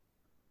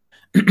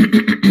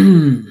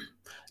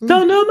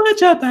Don't know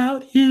much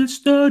about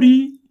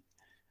history.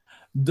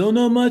 Don't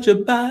know much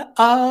about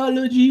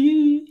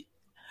biology.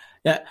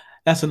 Yeah,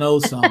 that's an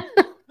old song.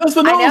 That's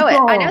an I old know it.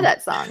 I know song.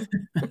 that song.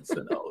 That's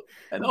an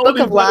Book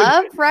oldie of but a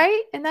Love, goodie.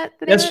 right? Isn't that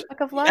the name of That's it?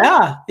 Book of Love?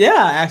 yeah,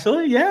 yeah,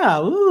 actually, yeah.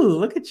 Ooh,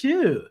 look at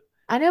you.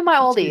 I know my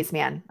Look at you. oldies,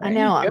 man. I There you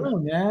know them. go,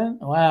 man.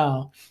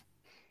 Wow.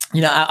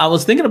 I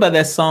was thinking about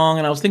that song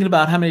and I was thinking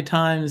about how many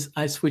times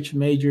I switched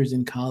majors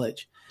in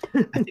college.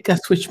 I think I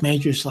switched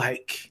majors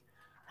like,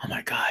 oh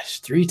my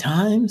gosh, 3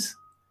 times.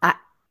 I,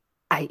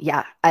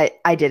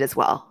 I did as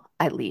well,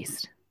 at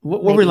least.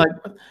 What were Maybe. like,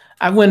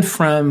 I went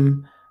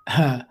from,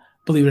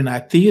 believe it or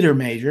not, theater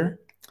major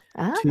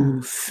to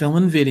Ah. film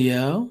and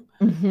video.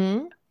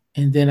 Mm-hmm.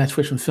 And then I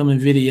switched from film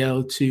and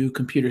video to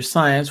computer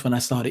science when I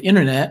saw the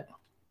internet.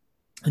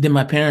 And then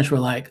my parents were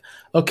like,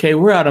 okay,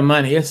 we're out of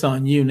money. It's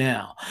on you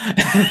now.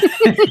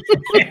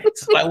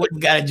 So I went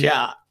and got a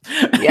job.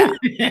 Yeah.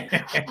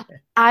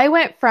 I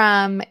went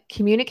from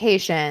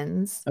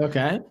communications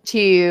Okay.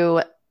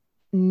 to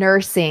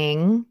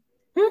nursing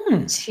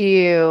Hmm.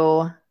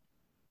 to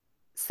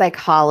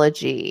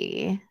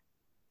psychology.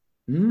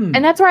 And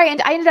Hmm. that's where I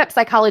ended up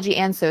psychology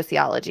and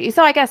sociology.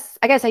 So I guess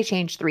I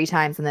changed 3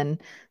 times and then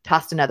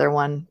tossed another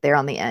one there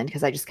on the end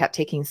because I just kept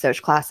taking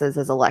social classes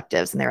as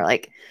electives and they were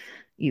like,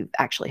 you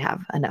actually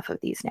have enough of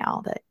these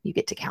now that you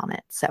get to count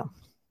it. So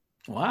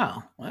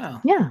Wow. Wow.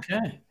 yeah.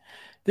 Okay.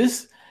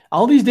 This,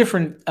 all these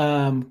different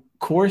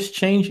course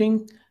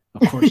changing,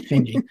 of course,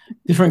 changing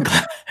different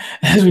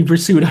as we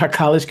pursued our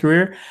college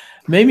career,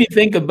 made me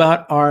think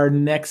about our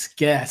next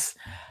guest,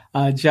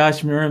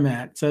 Josh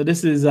Miramat. So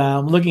this is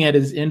looking at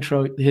his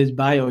intro, his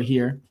bio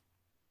here,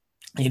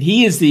 and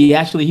he is he's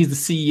the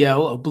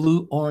CEO of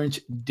Blue Orange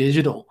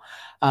Digital.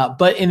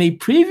 But in a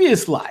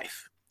previous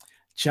life,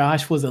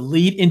 Josh was a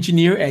lead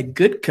engineer at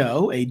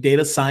Goodco, a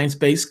data science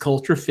based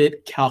culture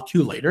fit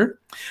calculator.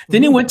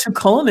 Then he Ooh. went to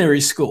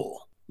culinary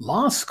school,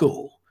 law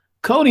school,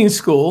 coding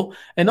school,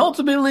 and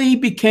ultimately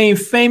became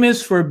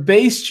famous for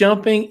base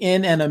jumping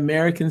in an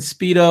American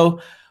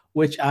Speedo,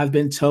 which I've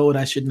been told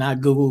I should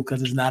not Google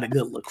because it's not a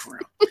good look for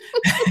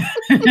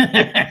him.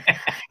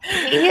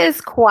 He is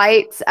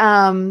quite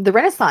the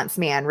Renaissance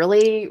man,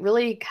 really,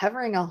 really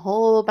covering a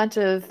whole bunch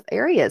of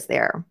areas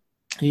there.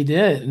 He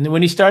did. And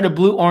when he started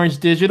Blue Orange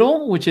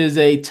Digital, which is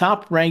a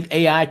top ranked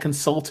AI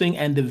consulting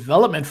and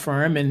development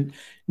firm in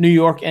New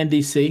York and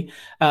DC,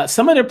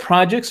 some of their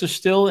projects are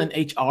still in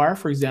HR.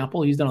 For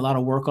example, he's done a lot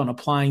of work on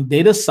applying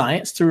data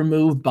science to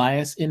remove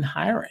bias in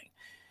hiring.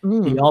 He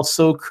Mm.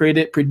 also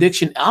created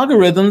prediction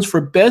algorithms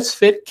for best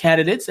fit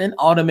candidates and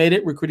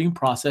automated recruiting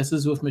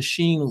processes with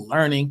machine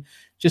learning,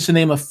 just to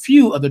name a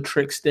few of the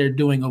tricks they're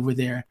doing over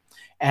there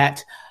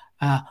at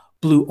uh,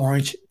 Blue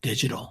Orange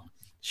Digital.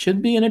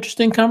 Should be an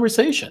interesting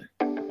conversation.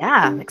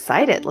 Yeah, I'm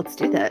excited. Let's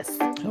do this.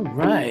 All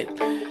right,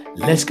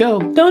 let's go.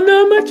 Don't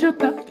know much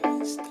about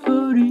this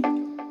story.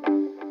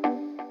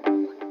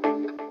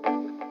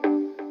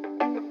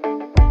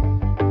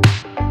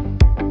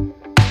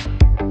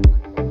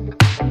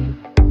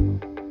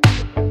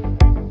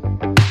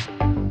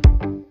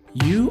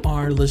 You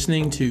are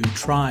listening to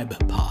Tribe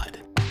Pod,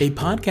 a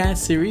podcast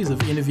series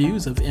of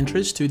interviews of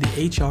interest to the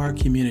HR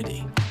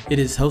community. It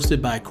is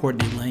hosted by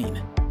Courtney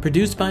Lane,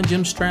 produced by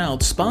Jim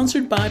Stroud,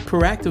 sponsored by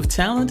Proactive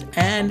Talent,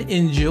 and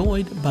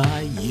enjoyed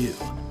by you.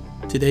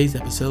 Today's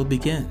episode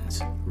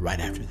begins right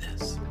after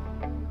this.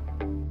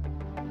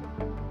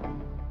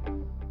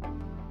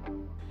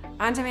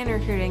 On-demand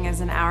recruiting is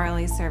an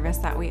hourly service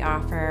that we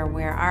offer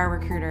where our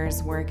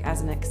recruiters work as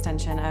an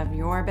extension of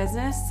your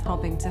business,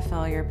 helping to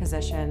fill your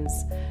positions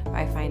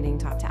by finding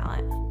top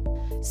talent.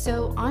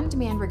 So,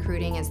 on-demand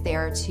recruiting is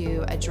there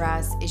to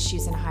address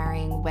issues in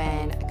hiring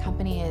when a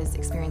company is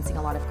experiencing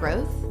a lot of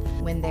growth,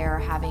 when they're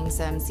having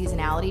some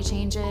seasonality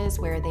changes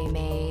where they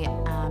may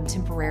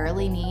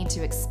temporarily need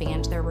to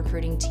expand their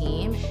recruiting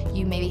team.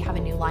 You maybe have a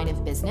new line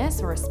of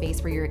business or a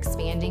space where you're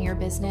expanding your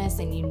business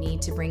and you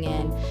need to bring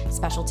in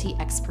specialty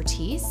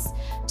expertise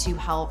to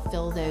help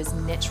fill those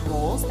niche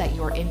roles that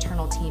your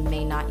internal team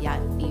may not yet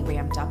be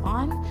ramped up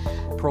on.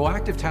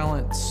 Proactive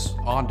Talent's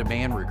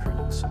on-demand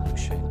recruiting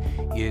solution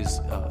is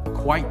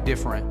quite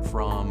different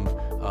from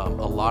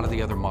a lot of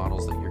the other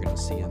models that you're going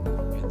to see in the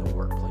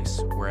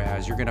workplace.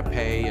 Whereas you're going to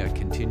pay a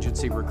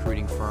contingency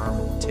recruiting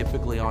firm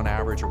typically on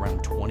average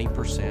around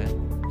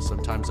 20%,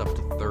 sometimes up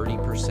to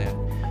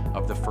 30%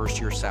 of the first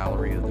year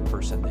salary of the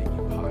person that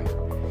you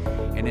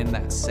hire. And in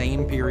that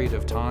same period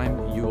of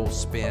time, you'll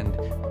spend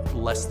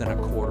less than a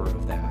quarter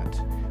of that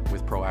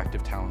with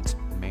Proactive Talent's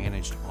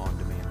managed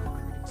on-demand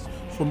recruiting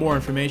solution. For more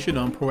information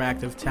on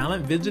Proactive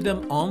Talent, visit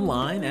them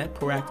online at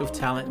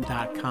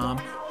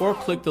proactivetalent.com or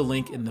click the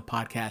link in the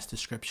podcast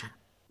description.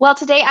 Well,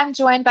 today I'm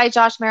joined by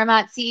Josh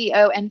Miramat,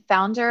 CEO and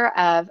founder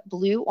of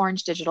Blue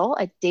Orange Digital,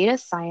 a data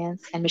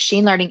science and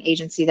machine learning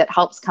agency that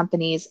helps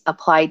companies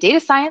apply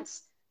data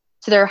science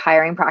to their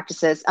hiring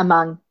practices,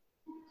 among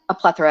a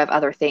plethora of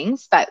other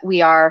things. But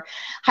we are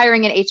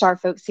hiring an HR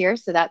folks here,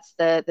 so that's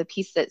the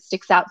piece that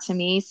sticks out to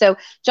me. So,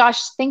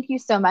 Josh, thank you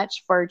so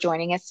much for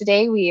joining us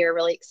today. We are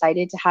really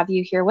excited to have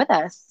you here with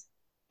us.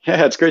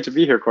 Yeah, it's great to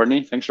be here,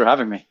 Courtney. Thanks for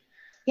having me.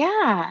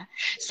 Yeah.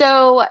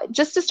 So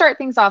just to start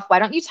things off, why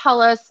don't you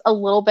tell us a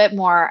little bit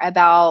more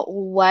about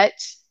what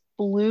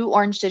Blue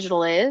Orange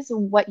Digital is,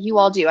 what you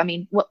all do? I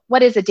mean,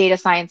 what is a data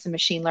science and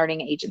machine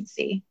learning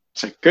agency?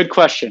 It's a good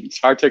question. It's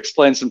hard to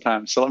explain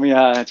sometimes. So let me,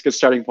 it's a good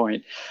starting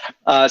point.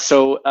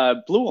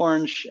 Blue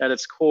Orange at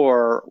its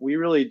core, we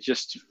really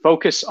just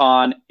focus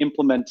on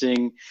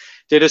implementing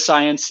data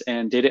science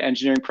and data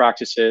engineering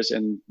practices,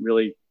 and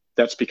really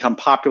that's become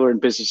popular in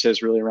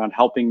businesses really around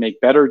helping make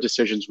better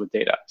decisions with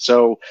data.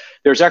 So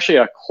there's actually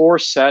a core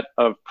set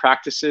of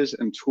practices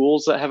and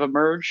tools that have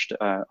emerged.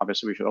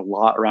 Obviously, we hear a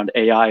lot around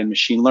AI and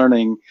machine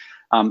learning.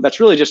 That's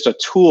really just a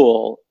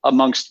tool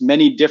amongst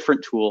many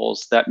different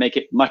tools that make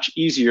it much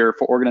easier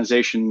for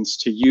organizations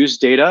to use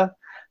data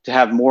to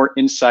have more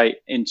insight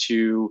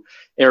into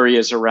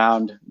areas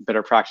around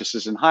better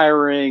practices in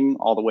hiring,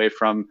 all the way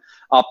from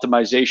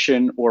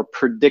optimization or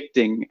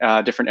predicting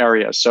different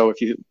areas. So if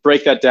you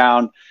break that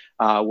down,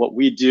 what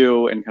we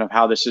do and kind of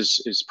how this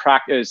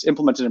is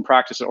implemented in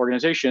practice at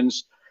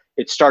organizations,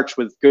 it starts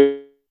with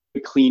good,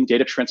 clean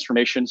data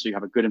transformation. So you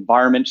have a good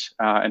environment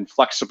and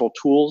flexible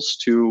tools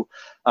to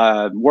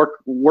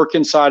work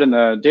inside in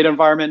the data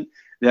environment.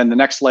 Then the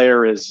next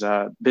layer is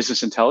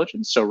business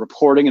intelligence, so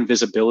reporting and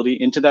visibility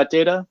into that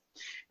data.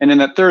 And then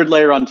that third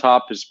layer on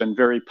top has been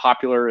very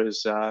popular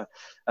is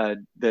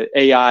the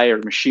AI or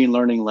machine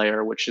learning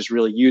layer, which is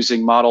really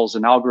using models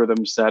and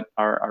algorithms that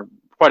are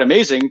quite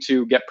amazing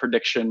to get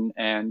prediction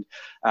and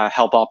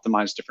help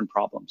optimize different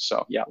problems.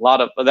 So yeah,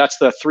 that's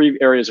the three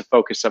areas of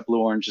focus that Blue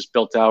Orange has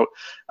built out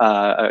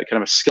kind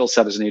of a skill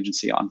set as an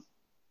agency on.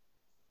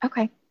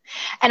 Okay.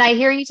 And I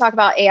hear you talk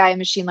about AI and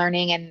machine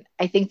learning, and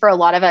I think for a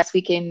lot of us,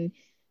 we can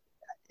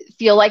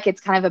feel like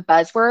it's kind of a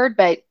buzzword,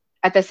 but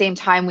at the same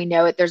time, we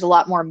know there's a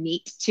lot more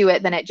meat to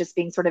it than it just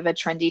being sort of a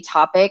trendy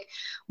topic.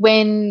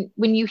 When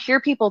you hear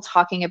people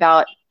talking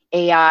about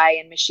AI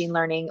and machine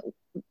learning,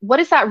 what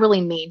does that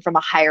really mean from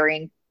a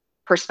hiring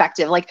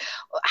perspective? Like,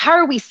 how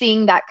are we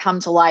seeing that come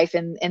to life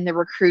in the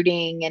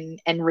recruiting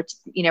and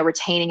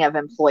retaining of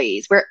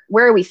employees?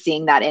 Where are we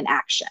seeing that in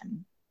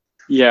action?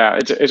 Yeah,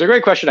 it's a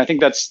great question. I think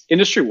that's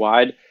industry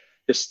wide.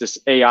 This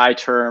AI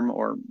term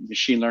or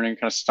machine learning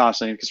kind of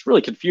fascinating because it's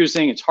really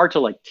confusing. It's hard to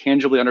like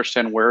tangibly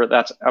understand where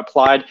that's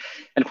applied.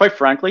 And quite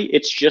frankly,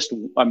 it's just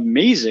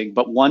amazing,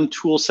 but one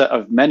tool set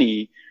of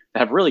many that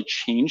have really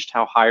changed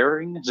how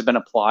hiring has been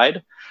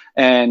applied.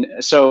 And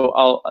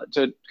so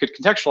to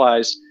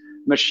contextualize,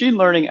 machine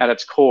learning at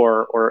its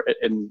core,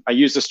 and I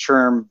use this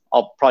term,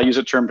 I'll probably use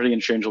a term pretty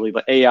interchangeably,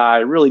 but AI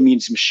really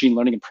means machine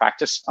learning in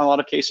practice in a lot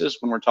of cases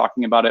when we're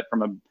talking about it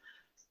from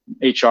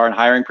a HR and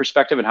hiring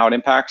perspective and how it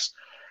impacts.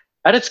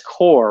 At its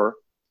core,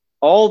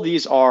 all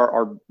these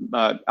are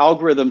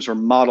algorithms or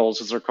models,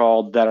 as they're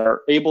called, that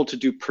are able to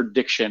do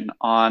prediction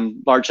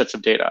on large sets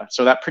of data.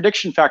 So that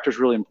prediction factor is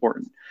really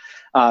important.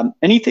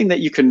 Anything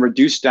that you can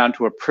reduce down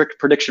to a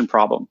prediction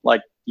problem,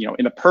 like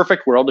in a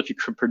perfect world, if you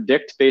could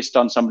predict based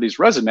on somebody's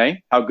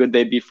resume how good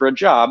they'd be for a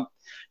job,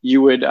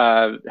 you would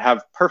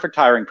have perfect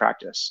hiring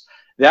practice.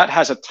 That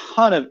has a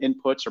ton of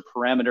inputs or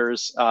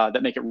parameters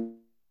that make it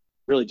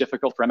really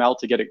difficult for ML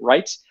to get it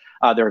right.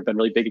 There have been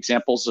really big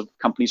examples of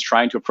companies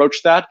trying to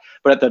approach that,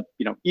 but at the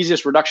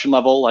easiest reduction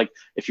level, like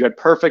if you had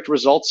perfect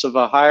results of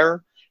a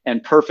hire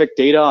and perfect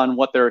data on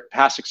what their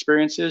past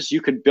experience is,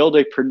 you could build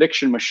a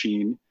prediction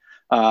machine,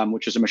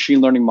 which is a machine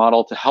learning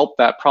model to help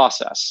that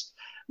process.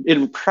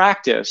 In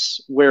practice,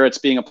 where it's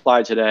being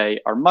applied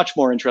today are much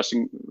more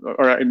interesting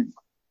or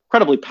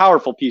incredibly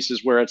powerful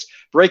pieces where it's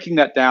breaking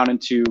that down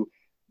into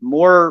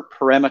more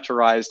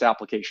parameterized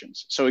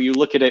applications. So you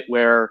look at it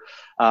where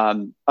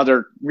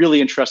other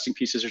really interesting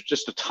pieces, there's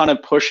just a ton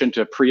of push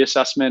into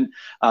pre-assessment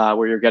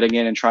where you're getting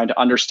in and trying to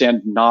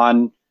understand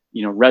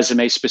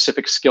resume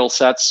specific skill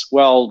sets.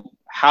 Well,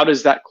 how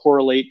does that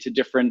correlate to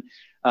different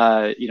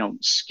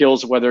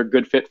skills, whether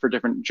good fit for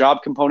different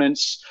job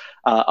components?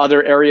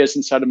 Other areas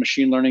inside of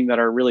machine learning that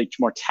are really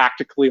more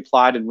tactically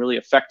applied and really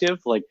effective,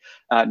 like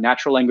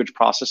natural language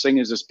processing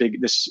is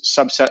this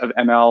subset of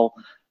ML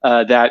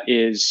that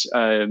is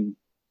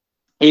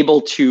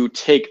able to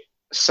take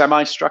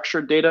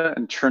semi-structured data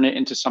and turn it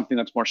into something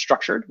that's more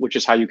structured, which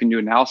is how you can do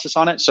analysis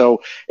on it.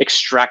 So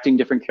extracting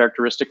different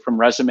characteristics from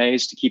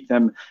resumes to keep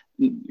them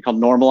called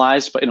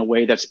normalized, but in a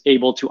way that's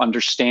able to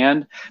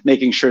understand,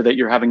 making sure that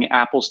you're having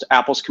apples to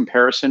apples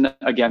comparison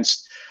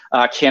against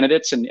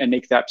candidates and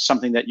make that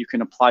something that you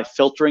can apply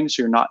filtering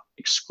so you're not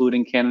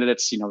excluding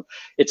candidates.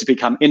 It's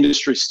become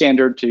industry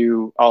standard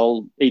to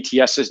all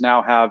ATSs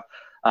now have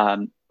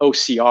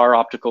OCR,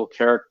 optical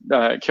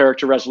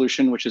character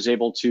resolution, which is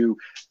able to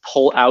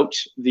pull out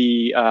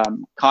the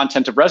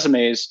content of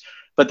resumes,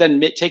 but then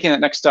taking that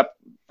next step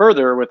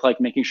further with like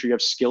making sure you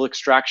have skill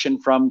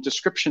extraction from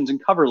descriptions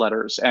and cover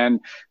letters and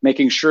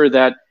making sure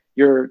that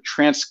you're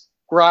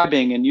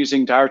transcribing and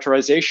using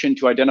diarization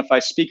to identify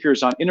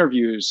speakers on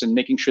interviews and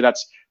making sure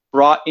that's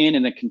brought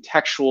in a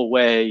contextual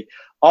way.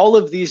 All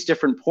of these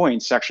different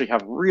points actually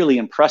have really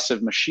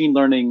impressive machine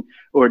learning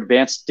or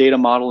advanced data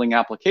modeling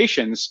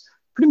applications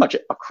pretty much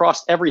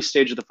across every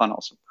stage of the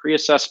funnel. So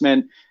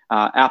pre-assessment,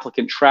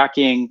 applicant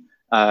tracking,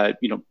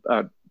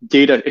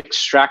 data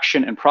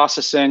extraction and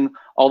processing,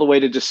 all the way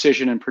to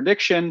decision and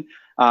prediction,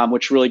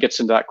 which really gets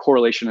into that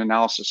correlation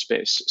analysis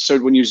space. So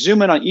when you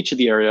zoom in on each of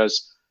the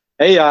areas,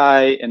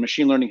 AI and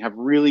machine learning have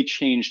really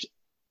changed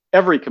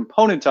every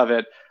component of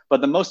it, but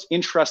the most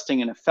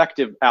interesting and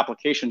effective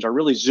applications are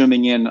really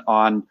zooming in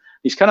on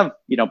these kind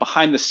of,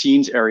 behind the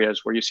scenes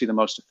areas where you see the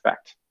most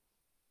effect.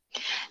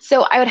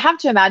 So I would have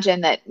to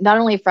imagine that not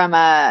only from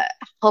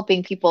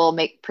helping people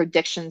make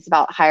predictions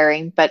about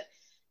hiring, but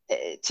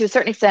to a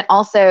certain extent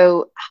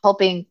also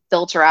helping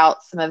filter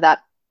out some of that,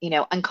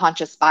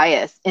 unconscious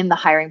bias in the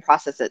hiring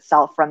process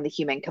itself from the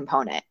human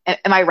component.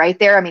 Am I right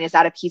there? I mean, is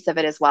that a piece of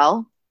it as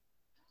well?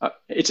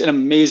 It's an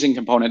amazing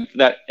component.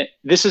 That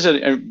this is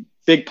a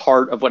big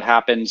part of what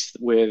happens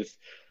with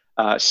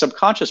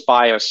subconscious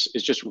bias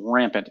is just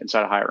rampant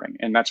inside of hiring.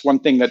 And that's one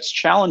thing that's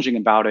challenging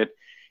about it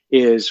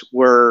is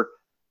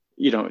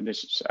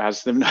this,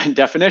 as the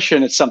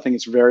definition, it's something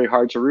that's very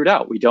hard to root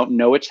out. We don't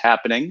know it's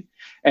happening.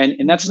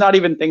 And that's not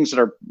even things that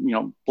are,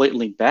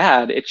 blatantly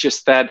bad. It's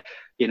just that,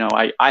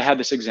 I had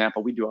this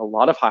example. We do a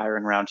lot of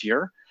hiring around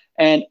here,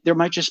 and there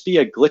might just be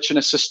a glitch in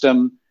a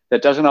system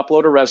that doesn't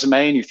upload a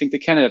resume and you think the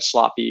candidate's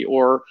sloppy,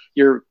 or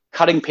you're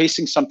cutting,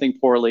 pasting something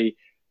poorly.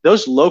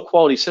 Those low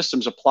quality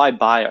systems apply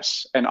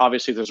bias. And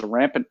obviously there's a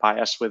rampant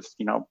bias with,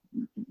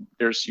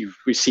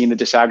 we've seen the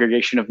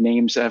disaggregation of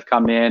names that have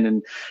come in,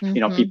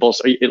 and,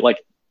 people's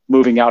like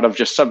moving out of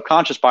just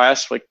subconscious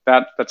bias, like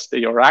that's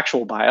your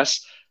actual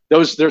bias.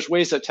 There's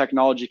ways that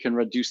technology can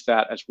reduce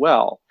that as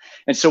well.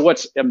 And so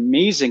what's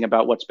amazing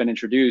about what's been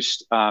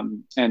introduced,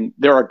 and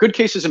there are good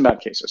cases and bad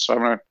cases. So I'm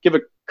going to give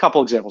a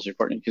couple examples here,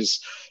 Courtney, because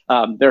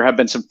there have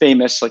been some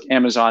famous, like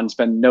Amazon's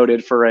been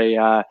noted for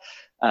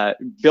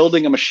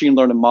building a machine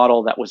learning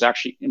model that was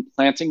actually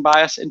implanting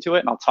bias into it.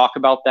 And I'll talk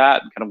about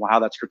that and kind of how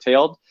that's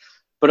curtailed.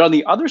 But on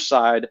the other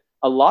side,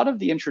 a lot of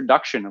the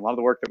introduction, a lot of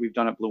the work that we've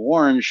done at Blue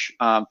Orange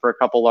for a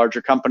couple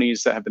larger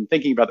companies that have been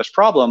thinking about this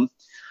problem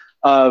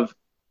of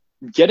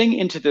getting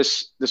into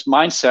this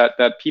mindset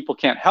that people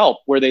can't help,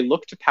 where they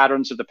look to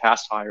patterns of the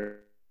past hires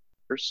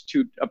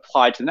to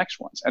apply to the next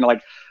ones. And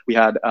like we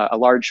had a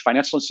large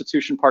financial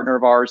institution partner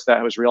of ours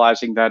that was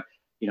realizing that,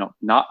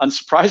 not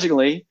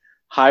unsurprisingly,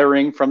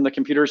 hiring from the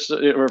computers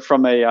or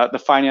from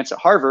the finance at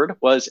Harvard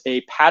was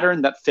a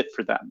pattern that fit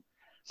for them,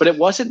 but it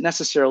wasn't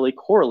necessarily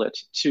correlate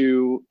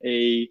to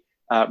a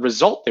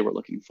result they were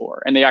looking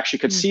for. And they actually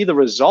could see the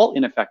result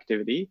in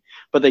effectivity,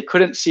 but they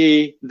couldn't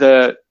see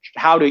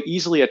how to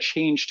easily a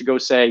change to go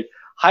say,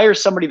 hire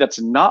somebody that's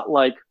not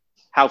like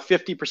how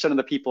 50% of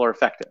the people are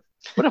effective.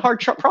 What a hard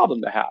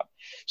problem to have.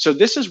 So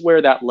this is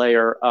where that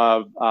layer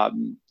of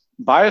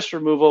bias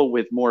removal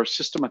with more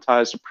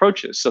systematized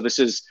approaches. So this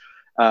is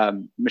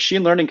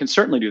machine learning can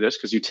certainly do this,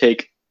 because you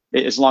take,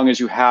 as long as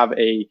you have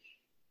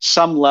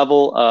some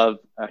level of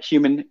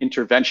human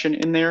intervention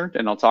in there,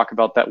 and I'll talk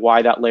about that,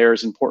 why that layer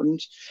is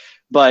important.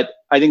 But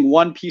I think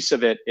one piece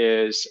of it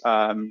is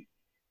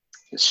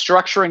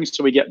structuring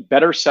so we get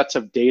better sets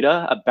of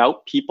data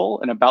about people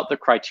and about the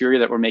criteria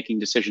that we're making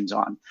decisions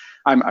on.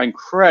 I'm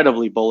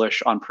incredibly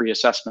bullish on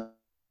pre-assessments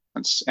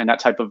and that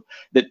type of,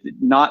 that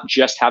not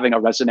just having a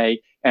resume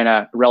and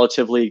a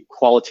relatively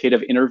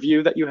qualitative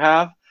interview that you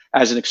have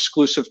as an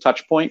exclusive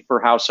touch point for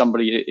how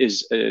somebody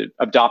is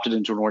adopted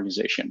into an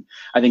organization.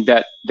 I think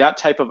that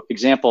type of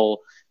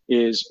example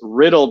is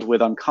riddled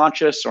with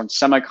unconscious or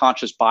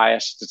semi-conscious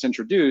bias that's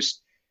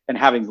introduced, and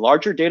having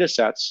larger data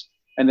sets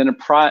and then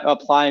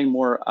applying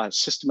more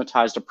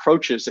systematized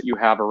approaches that you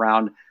have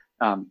around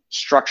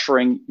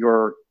structuring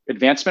your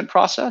advancement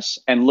process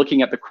and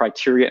looking at the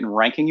criteria and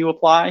ranking you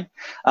apply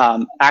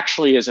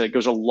actually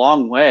goes a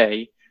long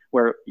way.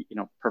 Where,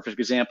 perfect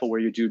example where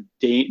you do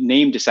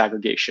name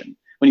disaggregation.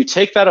 When you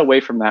take that away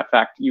from that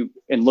fact,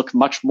 and look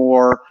much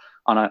more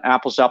on an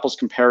apples to apples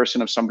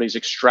comparison of somebody's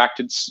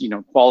extracted,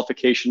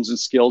 qualifications and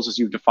skills as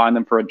you define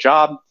them for a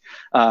job,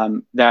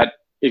 that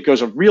it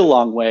goes a real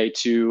long way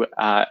to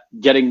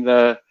getting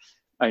a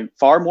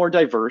far more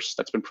diverse,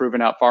 that's been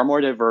proven out, far more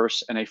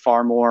diverse and a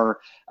far more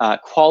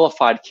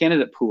qualified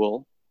candidate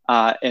pool.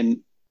 And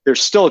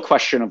there's still a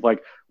question of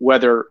like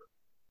whether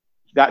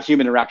that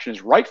human interaction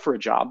is right for a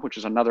job, which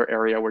is another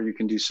area where you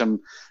can do some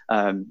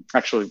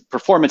actually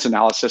performance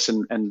analysis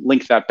and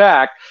link that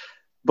back.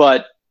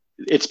 But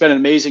it's been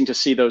amazing to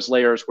see those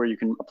layers where you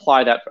can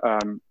apply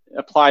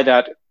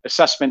that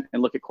assessment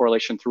and look at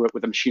correlation through it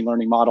with a machine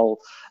learning model,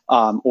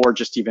 or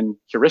just even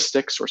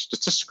heuristics or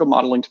statistical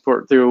modeling to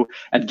put through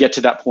and get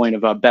to that point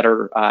of a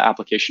better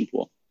application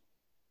pool.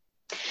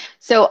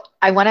 So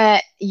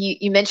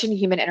you mentioned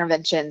human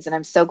interventions, and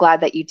I'm so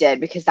glad that you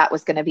did, because that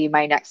was going to be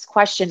my next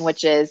question,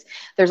 which is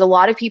there's a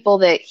lot of people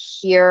that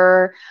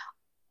hear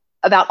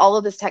about all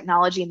of this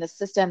technology and the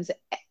systems.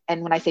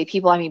 And when I say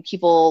people, I mean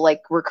people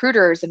like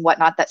recruiters and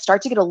whatnot that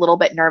start to get a little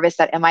bit nervous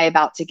that am I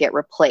about to get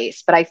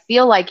replaced? But I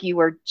feel like you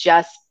were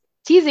just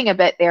teasing a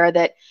bit there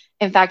that,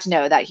 in fact,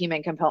 no, that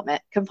human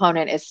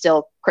component is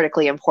still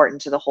critically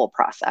important to the whole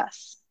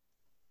process.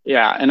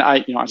 Yeah. And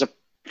as a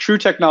true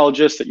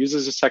technologist that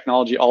uses this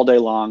technology all day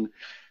long,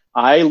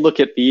 I look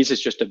at these as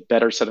just a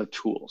better set of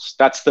tools.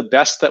 That's the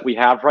best that we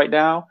have right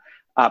now,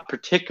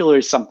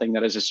 particularly something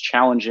that is as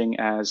challenging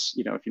as,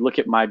 if you look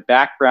at my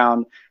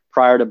background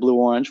prior to Blue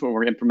Orange, when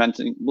we're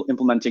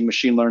implementing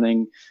machine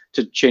learning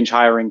to change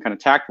hiring kind of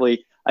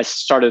tactically, I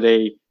started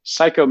a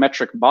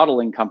psychometric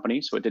modeling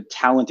company. So it did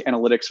talent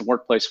analytics and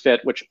workplace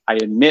fit, which I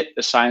admit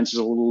the science is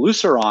a little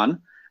looser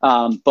on,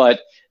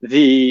 but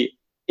the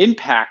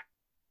impact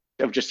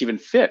of just even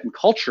fit and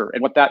culture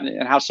and what that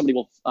and how somebody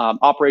will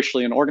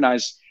operationally and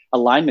organize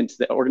alignment,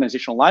 the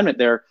organizational alignment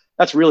there,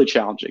 that's really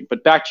challenging.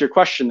 But back to your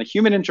question, the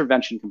human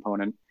intervention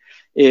component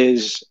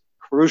is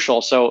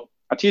crucial. So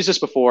I've teased this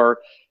before.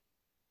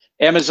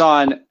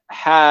 Amazon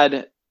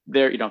had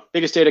their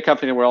biggest data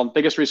company in the world,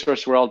 biggest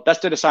resource in the world,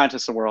 best data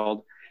scientists in the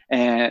world,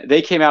 and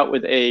they came out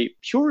with a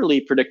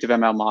purely predictive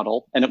ML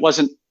model, and it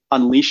wasn't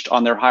unleashed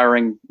on their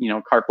hiring,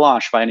 carte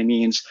blanche by any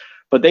means,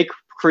 but they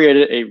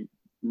created a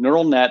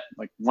neural net,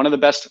 like one of the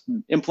best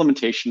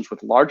implementations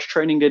with large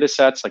training data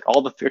sets, like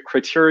all the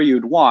criteria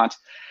you'd want.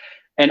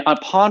 And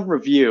upon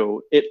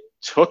review, it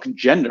took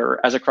gender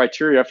as a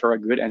criteria for a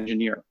good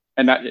engineer.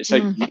 And that is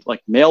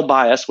like male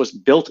bias was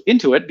built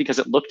into it because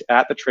it looked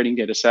at the training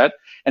data set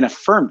and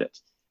affirmed it.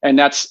 And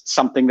that's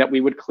something that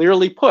we would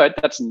clearly put,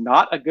 that's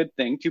not a good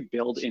thing to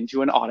build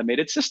into an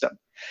automated system.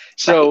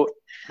 So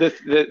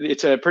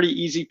it's a pretty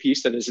easy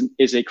piece that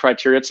is a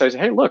criteria that says,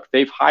 hey, look,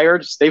 they've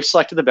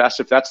selected the best.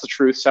 If that's the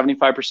truth,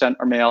 75%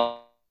 are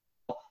male.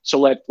 So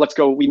let's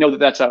go. We know that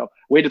that's a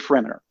weighted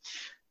parameter.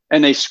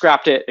 And they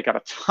scrapped it. It got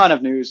a ton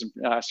of news and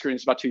scrutiny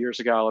about 2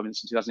 years ago. I mean,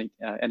 since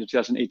end of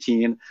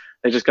 2018,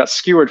 they just got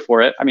skewered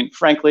for it. I mean,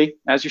 frankly,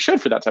 as you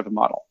should for that type of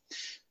model.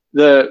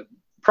 The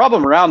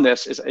problem around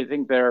this is I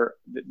think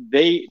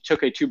they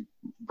took a too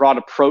broad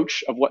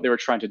approach of what they were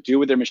trying to do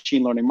with their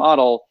machine learning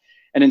model.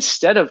 And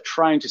instead of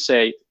trying to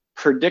say,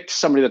 predict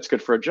somebody that's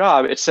good for a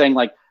job, it's saying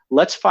like,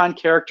 let's find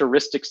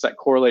characteristics that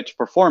correlate to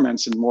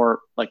performance in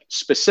more like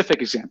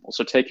specific examples.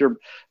 So take your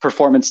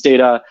performance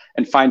data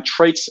and find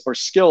traits or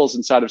skills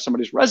inside of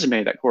somebody's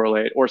resume that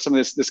correlate, or some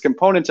of this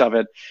component of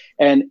it.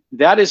 And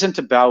that isn't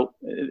about,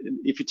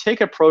 if you take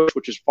an approach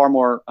which is far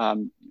more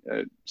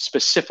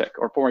specific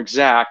or more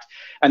exact,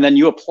 and then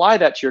you apply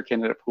that to your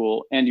candidate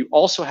pool, and you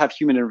also have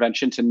human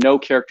intervention to know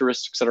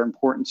characteristics that are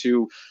important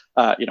to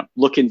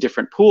look in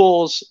different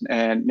pools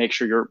and make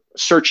sure you're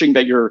searching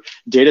that your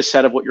data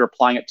set of what you're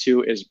applying it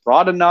to is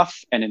broad enough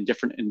and in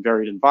different and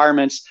varied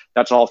environments.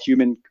 That's all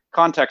human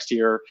context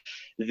here.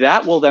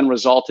 That will then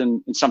result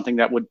in something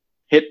that would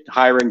hit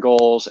hiring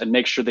goals and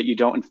make sure that you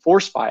don't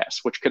enforce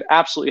bias, which could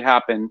absolutely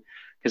happen,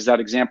 because that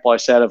example I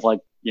said of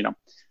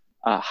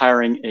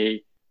hiring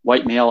a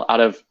white male out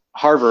of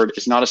Harvard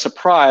is not a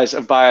surprise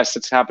of bias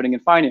that's happening in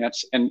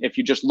finance. And if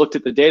you just looked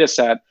at the data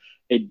set,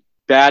 a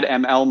bad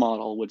ML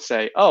model would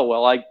say, oh,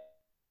 well, I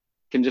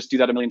can just do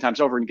that a million times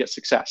over and get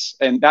success.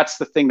 And that's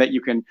the thing that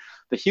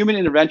the human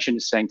intervention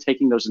is saying,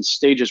 taking those in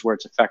stages where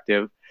it's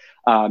effective,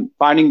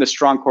 finding the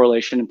strong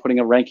correlation and putting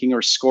a ranking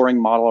or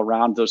scoring model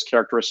around those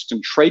characteristics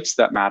and traits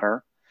that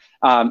matter,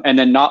 and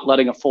then not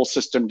letting a full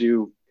system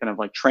do kind of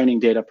like training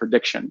data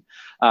prediction.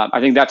 I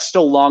think that's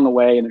still long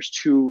away, and there's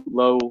too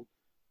low.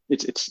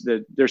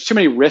 There's too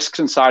many risks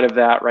inside of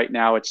that right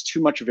now. It's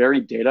too much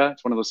varied data.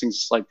 It's one of those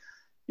things like,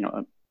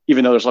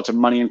 even though there's lots of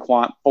money in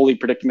quant, fully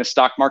predicting the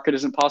stock market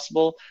isn't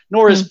possible,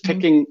 nor is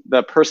picking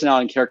the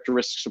personality and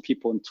characteristics of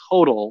people in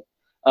total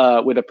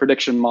with a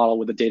prediction model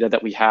with the data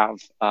that we have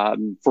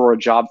for a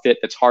job fit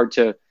that's hard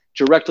to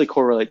directly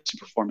correlate to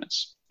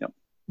performance. Yep.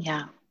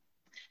 Yeah.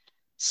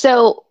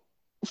 So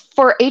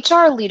for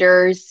HR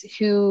leaders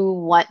who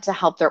want to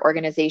help their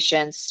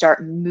organizations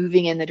start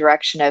moving in the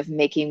direction of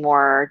making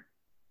more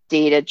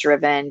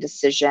data-driven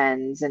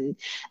decisions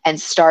and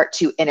start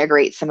to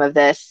integrate some of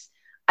this,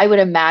 I would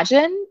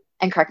imagine,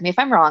 and correct me if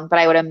I'm wrong, but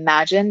I would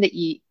imagine that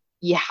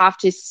you have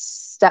to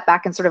step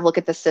back and sort of look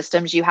at the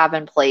systems you have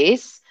in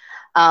place.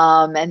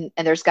 And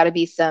there's got to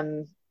be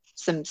certain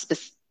systems,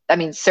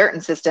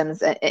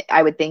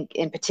 I would think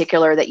in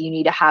particular, that you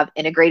need to have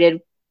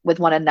integrated with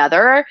one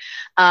another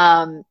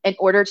in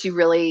order to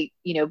really,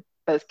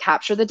 both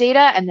capture the data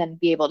and then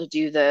be able to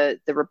do the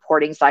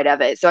reporting side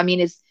of it. So, I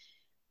mean,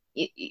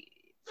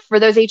 for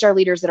those HR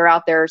leaders that are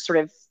out there sort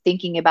of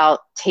thinking about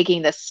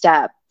taking this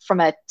step from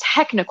a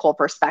technical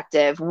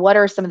perspective, what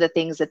are some of the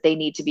things that they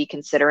need to be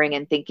considering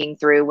and thinking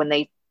through when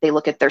they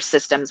look at their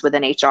systems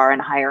within HR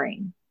and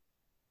hiring?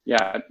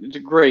 Yeah, it's a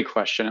great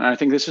question. And I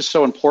think this is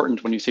so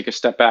important when you take a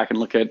step back and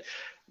look at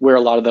where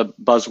a lot of the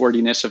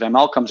buzzwordiness of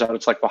ML comes out.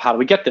 It's like, well, how do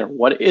we get there?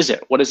 What is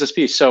it? What is this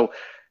piece? So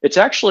it's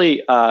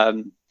actually,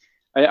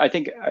 I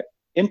think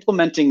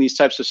implementing these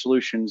types of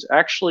solutions,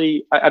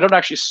 actually, I don't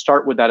actually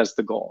start with that as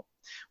the goal.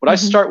 What I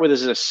start with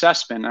is an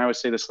assessment. I always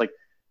say this, like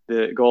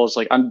the goal is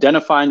like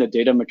identifying the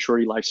data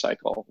maturity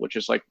lifecycle, which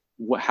is like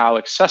how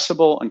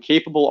accessible and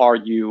capable are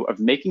you of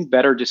making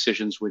better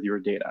decisions with your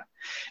data?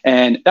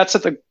 And that's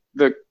at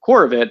the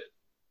core of it.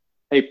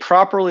 A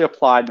properly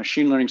applied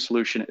machine learning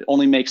solution, it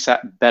only makes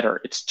that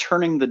better. It's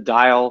turning the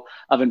dial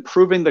of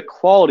improving the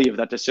quality of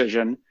that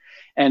decision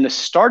And the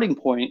starting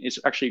point is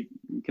actually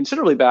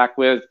considerably back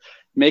with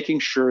making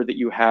sure that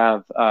you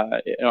have,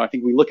 I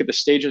think we look at the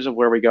stages of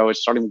where we go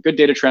is starting with good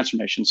data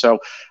transformation. So,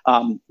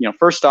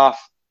 first off,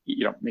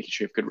 making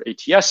sure you have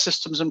good ATS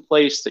systems in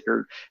place, that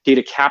your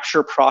data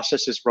capture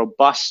process is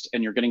robust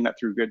and you're getting that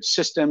through good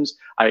systems.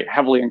 I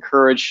heavily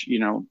encourage,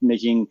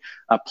 making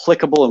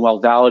applicable and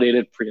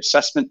well-validated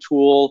pre-assessment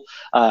tool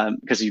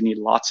because you need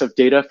lots of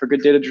data for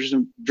good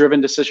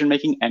data-driven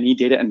decision-making. Any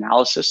data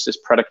analysis is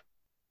predicated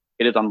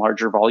on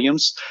larger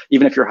volumes.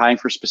 Even if you're hiring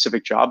for a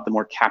specific job, the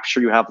more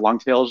capture you have, long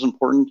tail is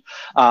important.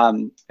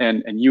 And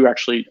you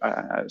actually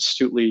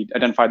astutely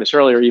identified this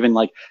earlier, even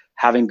like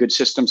having good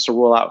systems to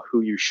rule out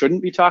who you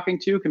shouldn't be talking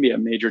to can be a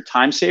major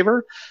time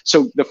saver.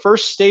 So the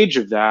first stage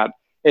of that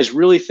is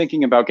really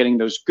thinking about getting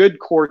those good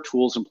core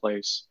tools in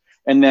place.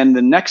 And then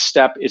the next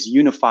step is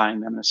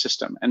unifying them in a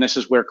system. And this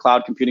is where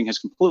cloud computing has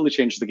completely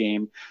changed the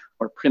game,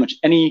 where pretty much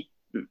any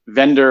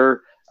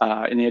vendor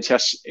in the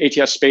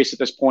ATS space at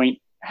this point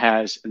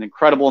has an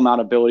incredible amount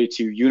of ability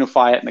to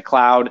unify it in the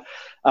cloud.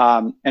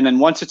 And then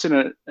once it's in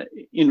an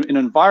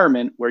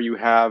environment where you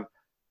have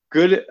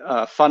good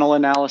funnel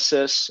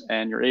analysis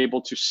and you're able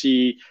to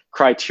see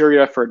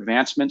criteria for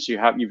advancement, so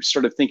you've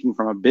started thinking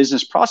from a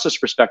business process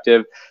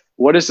perspective,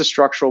 what is the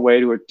structural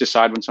way to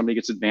decide when somebody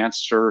gets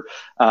advanced or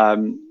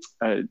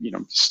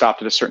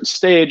stopped at a certain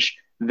stage?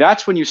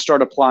 That's when you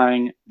start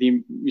applying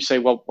you say,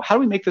 well, how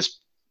do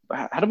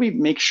we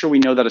make sure we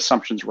know that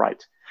assumption's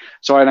right?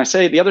 So, and I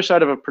say the other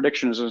side of a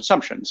prediction is an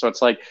assumption. So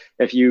it's like,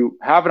 if you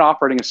have an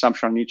operating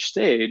assumption on each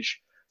stage,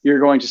 you're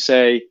going to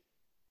say,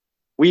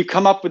 we've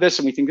come up with this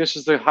and we think this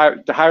is the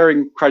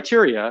hiring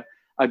criteria.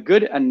 A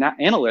good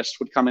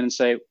analyst would come in and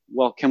say,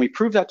 well, can we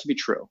prove that to be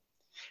true?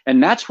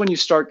 And that's when you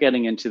start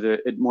getting into the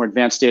more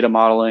advanced data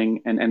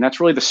modeling. And that's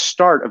really the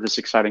start of this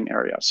exciting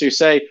area. So you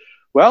say,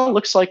 well, it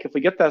looks like if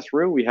we get that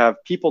through, we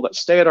have people that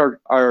stay at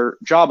our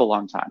job a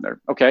long time.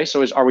 Okay,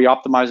 so are we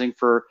optimizing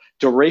for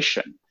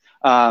duration?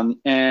 Or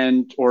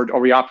are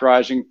we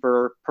optimizing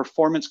for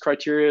performance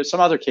criteria, some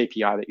other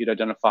KPI that you'd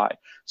identify?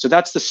 So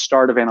that's the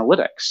start of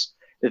analytics.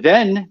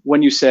 Then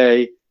when you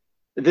say,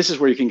 this is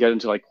where you can get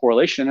into like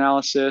correlation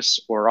analysis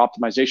or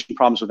optimization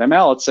problems with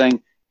ML, it's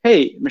saying,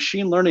 hey,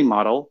 machine learning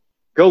model,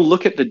 go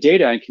look at the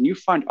data and can you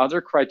find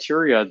other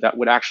criteria that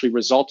would actually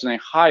result in a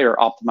higher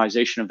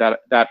optimization of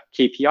that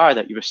KPI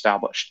that you've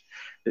established?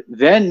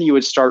 Then you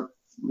would start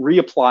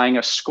reapplying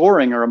a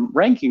scoring or a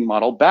ranking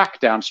model back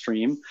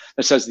downstream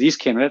that says these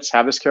candidates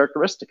have this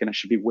characteristic and it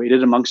should be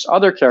weighted amongst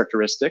other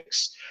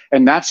characteristics.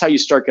 And that's how you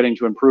start getting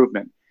to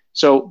improvement.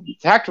 So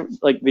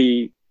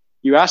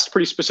you asked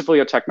pretty specifically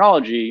about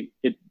technology.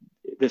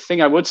 The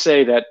thing I would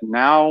say that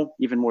now,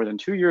 even more than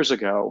 2 years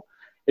ago,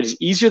 it is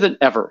easier than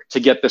ever to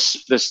get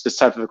this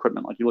type of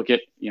equipment. Like you look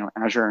at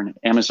Azure and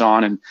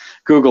Amazon and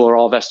Google are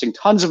all investing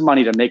tons of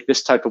money to make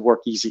this type of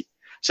work easy.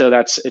 So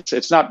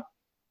it's not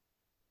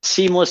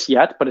seamless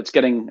yet, but it's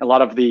getting, a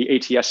lot of the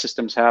ATS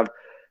systems have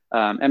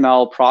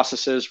ML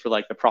processes for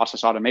like the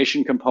process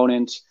automation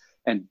component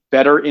and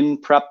better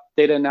in-prep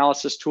data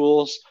analysis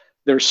tools.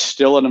 There's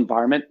still an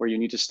environment where you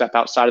need to step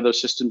outside of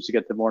those systems to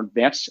get the more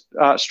advanced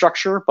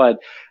structure. But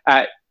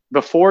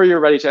before you're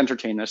ready to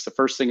entertain this, the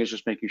first thing is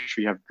just making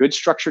sure you have good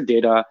structured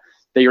data,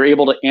 that you're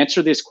able to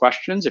answer these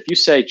questions. If you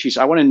say, geez,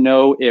 I want to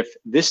know if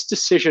this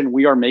decision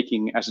we are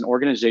making as an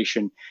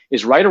organization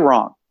is right or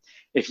wrong.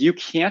 If you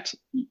can't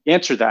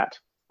answer that,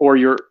 or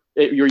you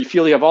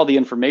feel you have all the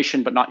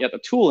information but not yet the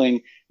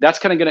tooling, that's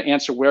kind of going to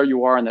answer where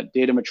you are in that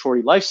data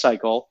maturity life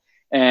cycle.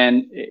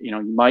 And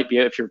you might be,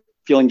 if you're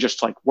feeling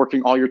just like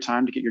working all your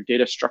time to get your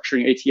data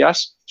structuring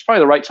ATS, it's probably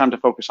the right time to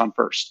focus on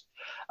first.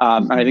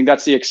 And I think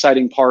that's the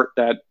exciting part,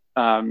 that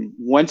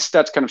once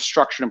that's kind of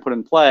structured and put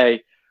in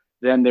play,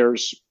 then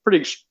there's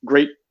pretty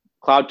great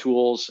cloud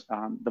tools.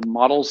 The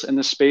models in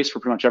this space for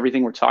pretty much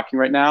everything we're talking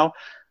right now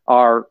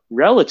are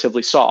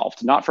relatively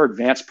solved, not for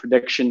advanced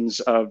predictions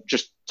of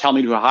just tell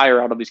me to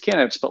hire out of these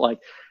candidates, but like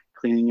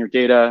cleaning your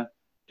data,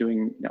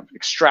 doing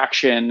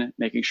extraction,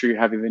 making sure you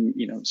have even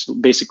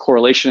basic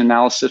correlation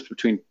analysis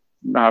between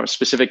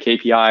specific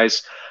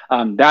KPIs.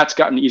 That's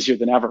gotten easier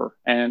than ever,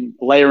 and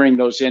layering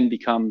those in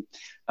become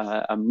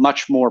a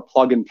much more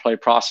plug and play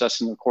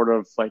process in the quarter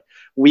of like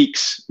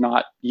weeks,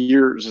 not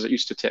years as it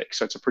used to take.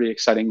 So it's a pretty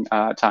exciting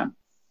time.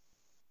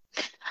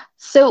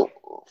 So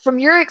from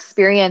your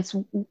experience,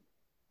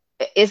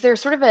 is there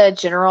sort of a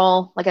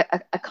general, like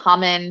a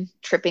common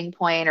tripping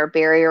point or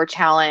barrier or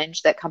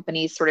challenge that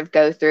companies sort of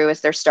go through as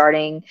they're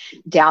starting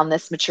down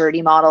this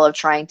maturity model of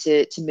trying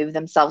to move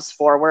themselves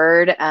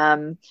forward?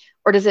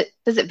 Or does it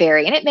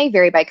vary? And it may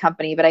vary by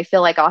company, but I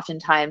feel like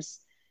oftentimes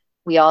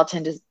we all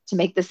tend to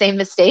make the same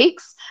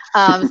mistakes.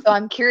 So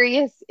I'm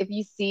curious if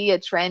you see a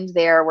trend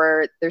there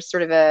where there's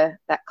sort of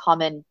that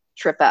common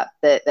trip up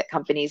that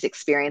companies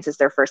experience as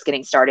they're first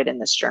getting started in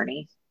this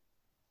journey.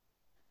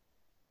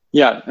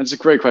 Yeah, that's a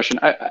great question.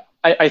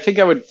 I think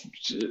I would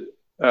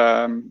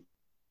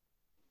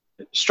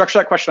structure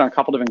that question on a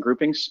couple different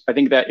groupings. I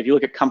think that if you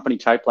look at company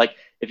type, like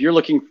if you're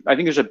looking, I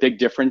think there's a big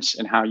difference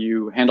in how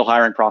you handle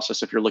hiring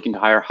process if you're looking to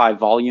hire high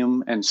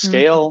volume and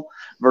scale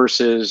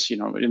versus,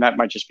 and that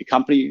might just be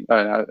company,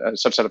 a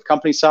subset of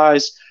company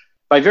size.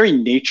 By very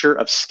nature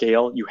of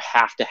scale, you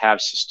have to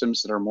have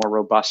systems that are more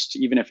robust,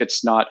 even if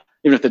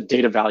the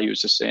data value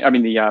is the same. I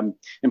mean, the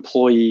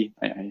employee,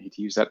 I hate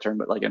to use that term,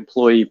 but like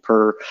employee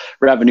per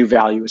revenue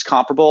value is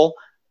comparable.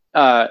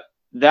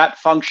 That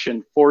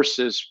function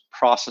forces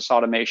process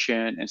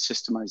automation and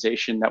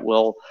systemization that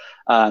will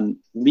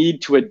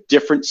lead to a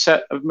different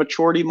set of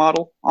maturity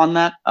model on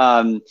that.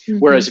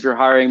 Whereas if you're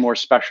hiring more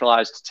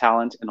specialized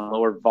talent in a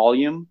lower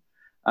volume,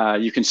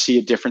 you can see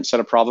a different set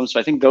of problems. So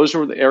I think those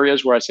are the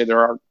areas where I say there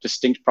are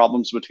distinct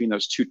problems between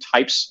those two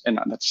types, and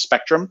that's a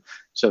spectrum.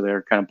 So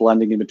they're kind of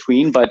blending in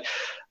between. But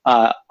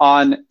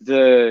on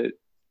the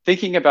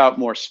thinking about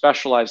more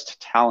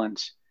specialized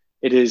talent,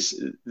 it is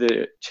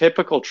the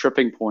typical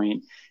tripping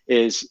point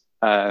is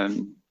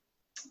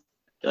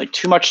like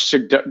too much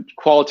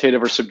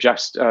qualitative or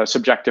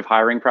subjective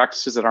hiring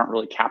practices that aren't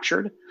really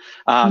captured.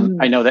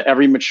 I know that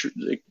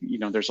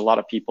there's a lot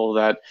of people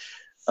that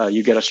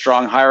you get a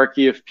strong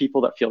hierarchy of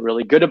people that feel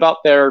really good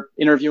about their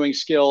interviewing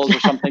skills or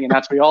something, and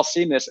we all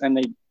seen this, and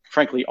they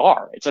frankly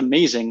are. It's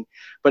amazing.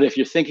 But if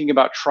you're thinking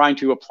about trying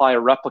to apply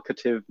a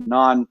replicative,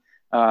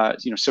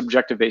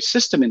 subjective-based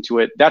system into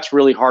it, that's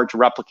really hard to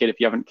replicate if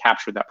you haven't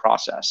captured that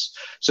process.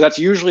 So that's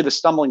usually the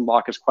stumbling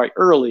block is quite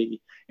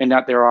early, in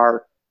that there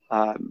are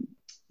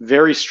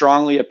very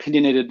strongly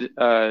opinionated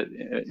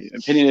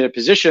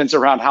positions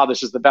around how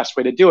this is the best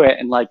way to do it,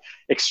 and like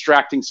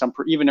extracting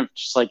even if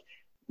just like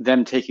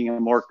them taking a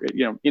more,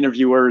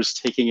 interviewers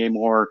taking a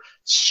more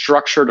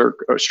structured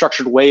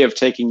way of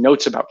taking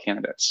notes about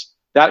candidates.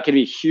 That can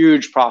be a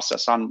huge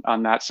process on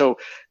that. So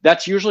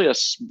that's usually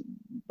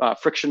a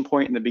friction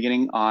point in the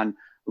beginning on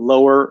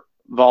lower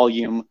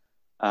volume,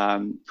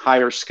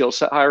 higher skill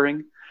set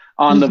hiring.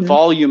 On the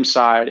volume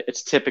side,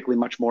 it's typically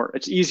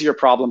it's easier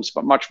problems,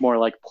 but much more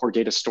like poor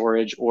data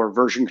storage or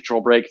version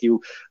control break.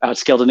 You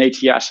scaled an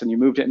ATS and you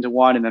moved it into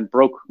one, and then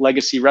broke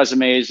legacy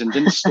resumes and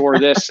didn't store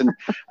this. And,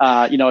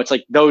 it's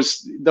like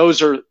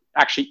those are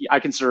actually, I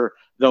consider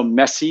though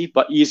messy,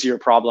 but easier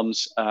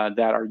problems that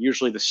are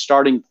usually the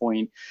starting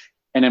point.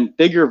 And in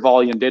bigger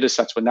volume data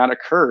sets, when that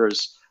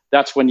occurs,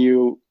 that's when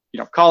you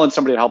call in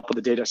somebody to help with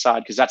the data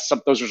side, because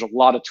there's a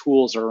lot of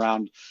tools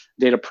around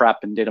data prep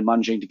and data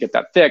munging to get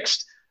that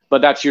fixed.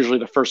 But that's usually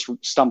the first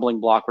stumbling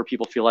block where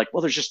people feel like,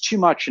 well, there's just too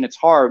much and it's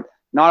hard.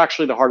 Not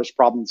actually the hardest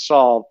problem to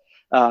solve,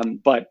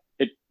 but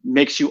it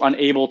makes you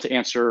unable to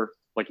answer,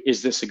 like,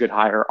 is this a good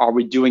hire? Are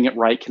we doing it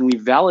right? Can we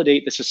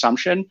validate this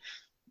assumption?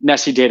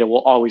 Messy data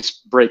will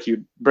always break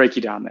you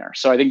down there.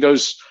 So I think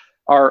those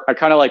are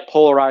kind of like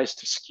polarized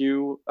to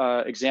skew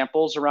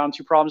examples around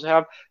two problems I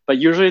have. But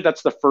usually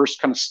that's the first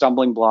kind of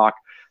stumbling block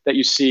that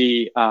you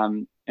see,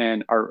 and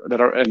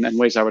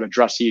ways I would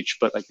address each.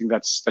 But I think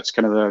that's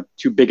kind of the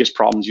two biggest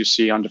problems you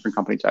see on different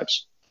company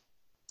types.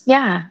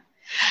 Yeah.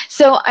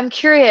 So I'm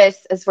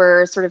curious, as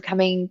we're sort of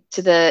coming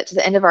to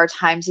the end of our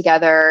time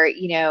together,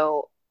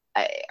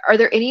 are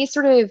there any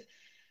sort of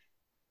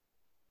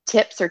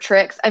tips or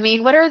tricks? I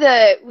mean, what are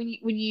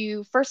when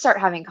you first start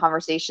having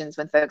conversations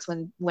with folks,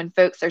 when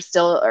folks are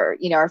still,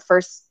 are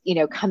first,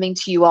 coming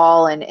to you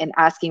all and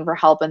asking for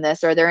help in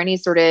this, are there any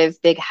sort of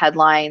big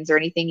headlines or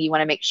anything you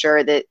want to make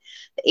sure that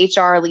the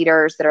HR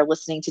leaders that are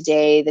listening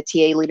today, the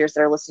TA leaders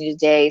that are listening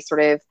today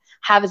sort of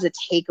have as a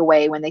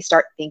takeaway when they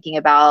start thinking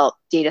about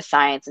data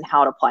science and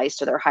how it applies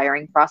to their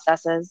hiring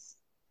processes?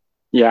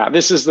 Yeah,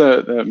 this is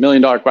the $1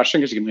 million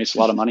question, because you can waste a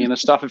lot of money in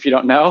this stuff if you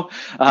don't know.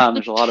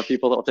 There's a lot of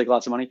people that will take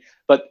lots of money.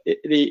 But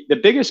the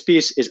biggest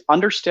piece is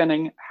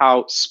understanding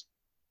how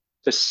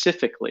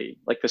specifically,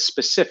 like the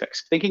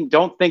specifics.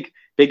 Don't think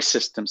big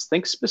systems,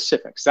 think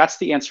specifics. That's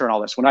the answer in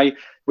all this. When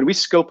we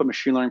scope a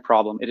machine learning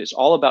problem, it is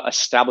all about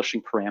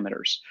establishing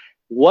parameters.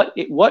 What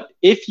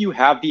if you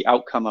have the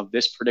outcome of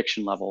this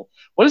prediction level,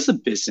 what is the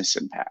business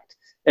impact?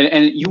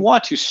 And you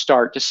want to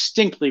start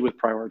distinctly with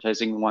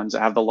prioritizing the ones that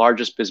have the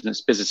largest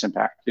business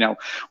impact.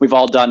 We've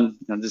all done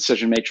the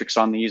decision matrix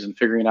on these and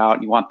figuring out,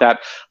 and you want that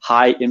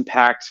high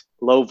impact,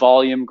 low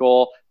volume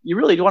goal. You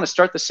really do want to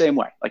start the same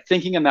way, like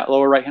thinking in that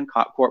lower right-hand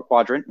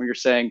quadrant where you're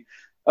saying,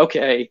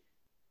 okay,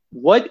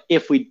 what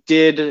if we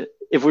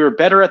were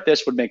better at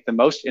this would make the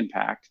most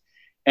impact?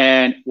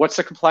 And what's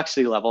the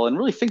complexity level? And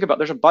really think about,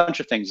 there's a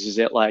bunch of things. Is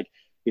it like,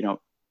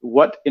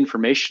 what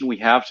information we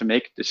have to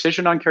make a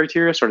decision on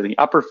criteria, sort of the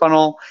upper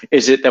funnel?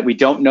 Is it that we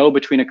don't know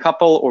between a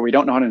couple, or we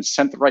don't know how to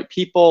incent the right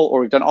people, or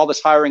we've done all this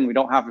hiring, we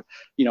don't have,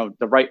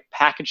 the right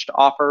package to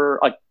offer?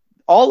 Like,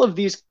 all of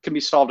these can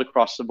be solved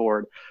across the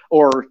board.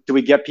 Or do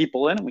we get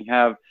people in and we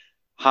have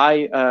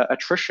high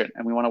attrition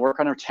and we want to work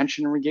on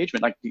retention and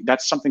engagement? Like,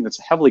 that's something that's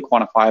heavily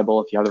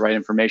quantifiable if you have the right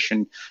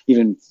information,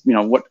 even,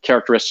 what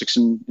characteristics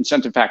and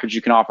incentive package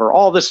you can offer.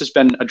 All this has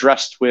been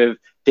addressed with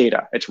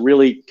data. It's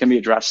really can be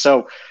addressed.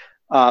 So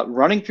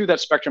running through that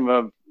spectrum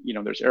of,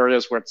 there's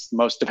areas where it's the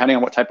most, depending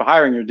on what type of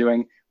hiring you're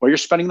doing, where you're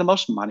spending the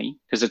most money,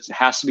 because it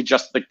has to be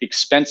just like the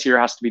expense here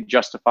has to be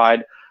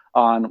justified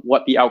on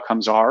what the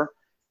outcomes are.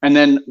 And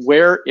then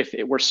where, if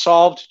it were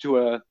solved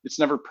it's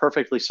never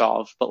perfectly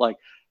solved, but like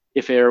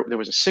if there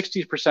was a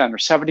 60% or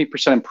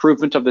 70%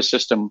 improvement of the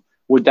system,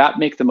 would that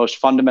make the most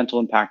fundamental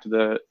impact of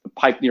the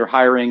pipe you're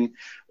hiring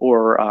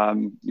or a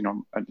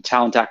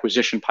talent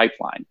acquisition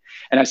pipeline?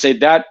 And I say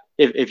that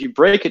if you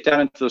break it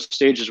down into those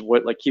stages,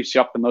 what like keeps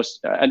you up the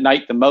most at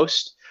night the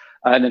most,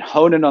 and then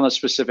hone in on the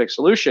specific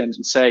solutions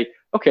and say,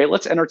 okay,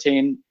 let's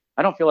entertain.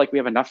 I don't feel like we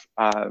have enough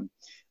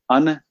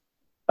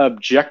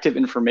objective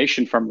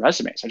information from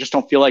resumes. I just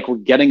don't feel like we're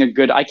getting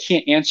I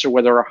can't answer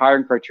whether our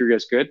hiring criteria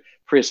is good.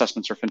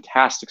 Pre-assessments are a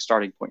fantastic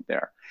starting point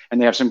there. And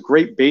they have some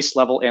great base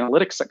level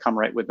analytics that come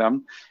right with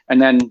them.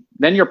 And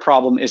then your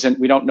problem isn't,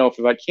 we don't know if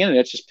the right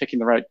candidate's just picking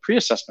the right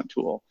pre-assessment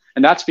tool.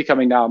 And that's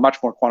becoming now a much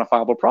more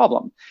quantifiable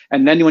problem.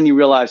 And then when you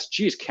realize,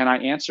 geez, can I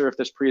answer if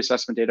this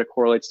pre-assessment data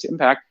correlates to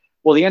impact?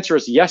 Well, the answer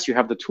is yes, you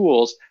have the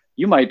tools.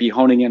 You might be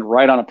honing in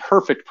right on a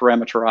perfect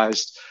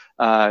parameterized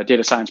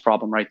data science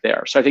problem right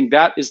there. So I think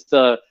that is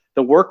the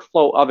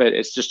workflow of it.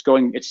 It's just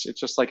it's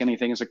just like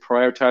anything. It's like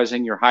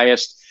prioritizing your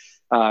highest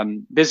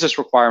business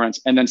requirements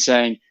and then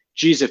saying,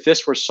 geez, if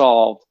this were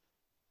solved,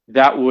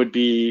 that would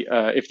be,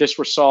 if this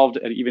were solved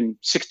at even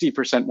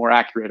 60% more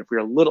accurate, if we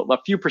were a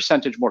few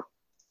percentage more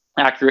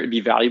accurate, it'd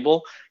be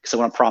valuable. Because I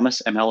want to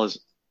promise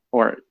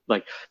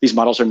these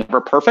models are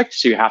never perfect,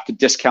 so you have to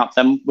discount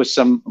them with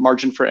some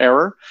margin for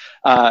error.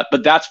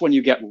 But that's when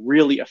you get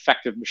really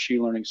effective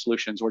machine learning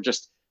solutions or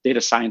just data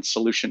science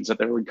solutions that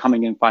they're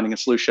coming in, finding a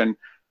solution,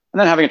 and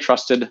then having a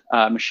trusted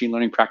machine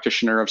learning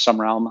practitioner of some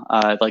realm,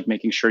 like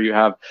making sure you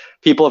have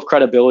people of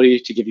credibility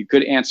to give you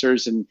good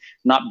answers and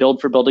not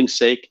build for building's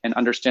sake, and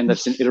understand that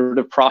it's an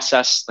iterative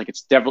process. Like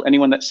it's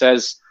anyone that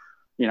says,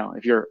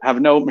 if you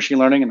have no machine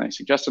learning and they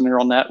suggest a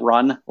neural net,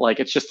 run, like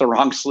it's just the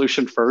wrong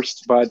solution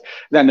first. But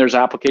then there's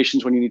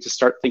applications when you need to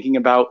start thinking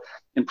about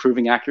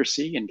improving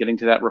accuracy and getting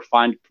to that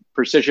refined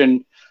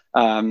precision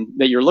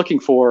that you're looking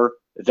for.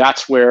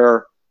 That's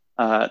where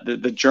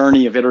the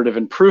journey of iterative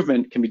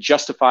improvement can be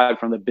justified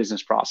from the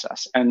business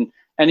process. And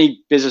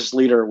any business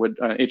leader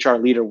HR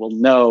leader will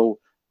know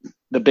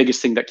the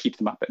biggest thing that keeps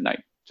them up at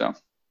night. So.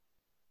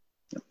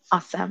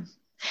 Awesome.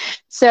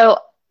 So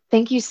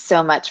thank you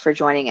so much for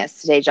joining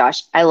us today,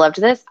 Josh. I loved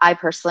this. I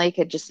personally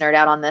could just nerd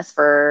out on this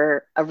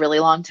for a really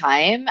long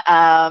time.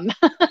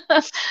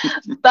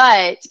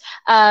 But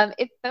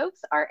if folks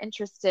are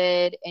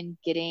interested in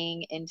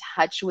getting in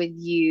touch with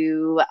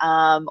you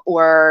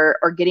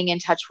or getting in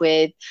touch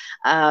with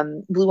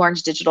Blue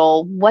Orange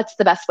Digital, what's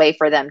the best way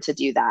for them to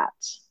do that?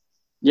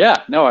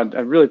 Yeah, no, I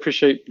really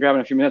appreciate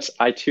grabbing a few minutes.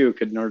 I too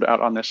could nerd out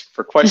on this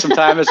for quite some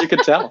time, as you can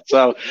tell.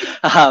 So,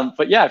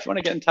 but yeah, if you want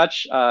to get in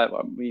touch, our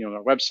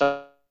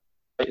website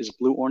is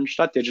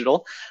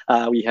blueorange.digital.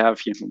 We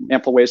have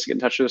ample ways to get in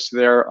touch with us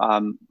there.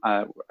 I'm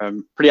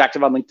pretty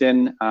active on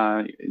LinkedIn.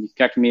 You can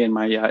connect with me, and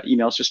my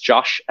email is just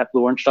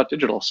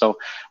josh@blueorange.digital. So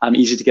I'm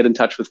easy to get in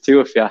touch with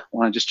too. If you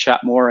want to just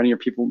chat more, any of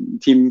your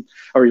team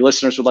or your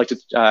listeners would like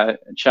to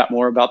chat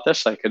more about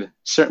this, I could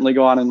certainly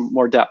go on in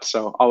more depth.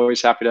 So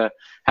always happy to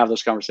have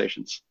those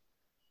conversations.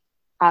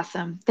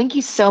 Awesome. Thank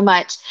you so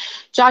much.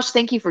 Josh,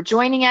 thank you for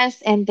joining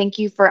us. And thank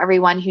you for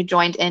everyone who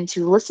joined in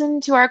to listen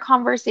to our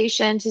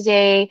conversation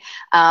today.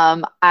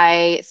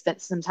 I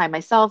spent some time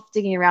myself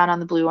digging around on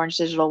the Blue Orange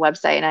Digital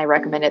website, and I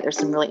recommend it. There's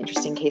some really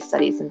interesting case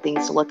studies and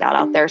things to look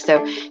out there.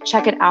 So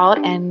check it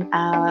out. And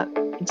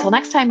until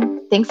next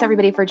time, thanks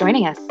everybody for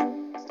joining us.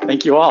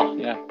 Thank you all.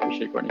 Yeah,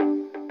 appreciate it, Courtney.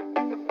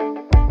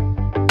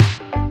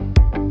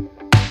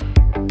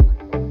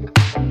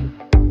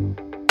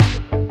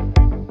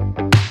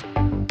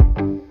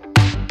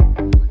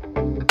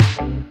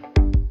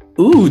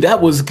 Ooh, that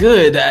was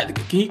good.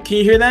 Can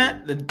you hear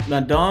that?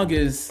 My dog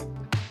is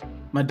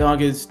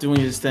doing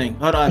his thing.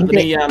 Hold on.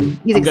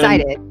 He's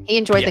excited. He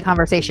enjoyed the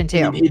conversation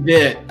too. He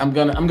did. I'm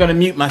gonna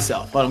mute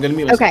myself. I'm gonna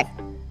mute myself. Okay.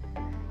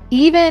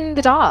 Even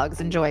the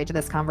dogs enjoyed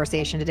this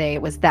conversation today.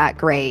 It was that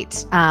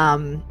great.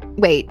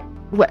 Wait,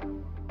 what?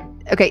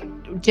 Okay,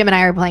 Jim and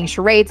I are playing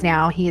charades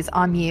now. He is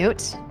on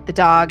mute. The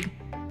dog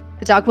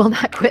will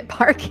not quit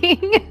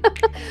barking.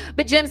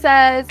 But Jim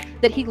says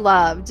that he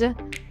loved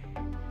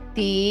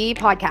the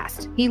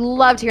podcast. He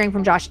loved hearing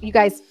from Josh. You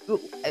guys,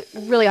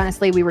 really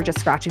honestly, we were just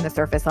scratching the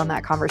surface on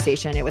that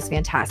conversation. It was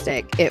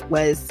fantastic.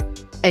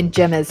 And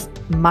Jim is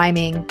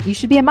miming. You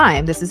should be a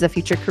mime. This is a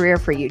future career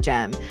for you,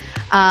 Jim.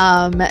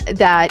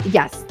 That,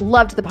 yes,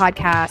 loved the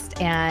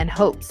podcast and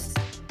hopes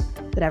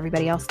that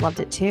everybody else loved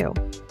it too.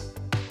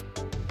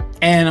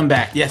 And I'm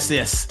back.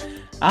 Yes.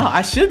 Oh,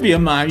 I should be a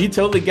mime. You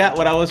totally got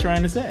what I was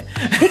trying to say.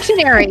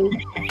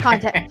 Dictionary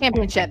content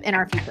championship in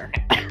our future.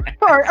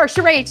 or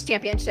charades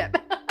championship.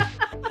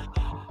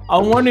 I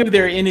wonder if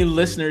there are any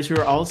listeners who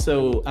are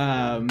also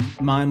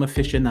mime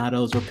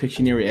aficionados or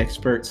Pictionary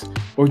experts,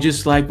 or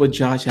just like what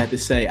Josh had to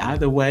say.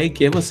 Either way,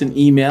 give us an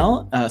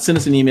email, send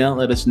us an email,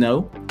 let us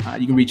know.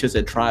 You can reach us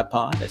at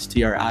tribepod, that's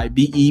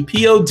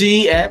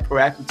TRIBEPOD at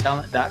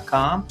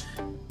proactivetalent.com.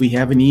 We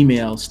have an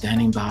email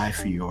standing by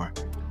for your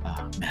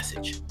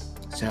message.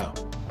 So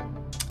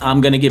I'm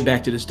going to get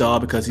back to this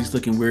dog because he's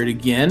looking weird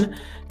again.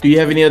 Do you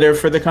have any other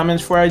further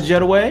comments before I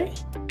jet away?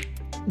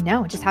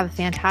 No, just have a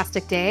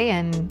fantastic day,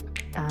 and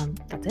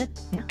that's it.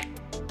 Yeah.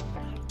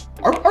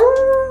 Arr,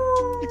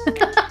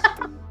 arr.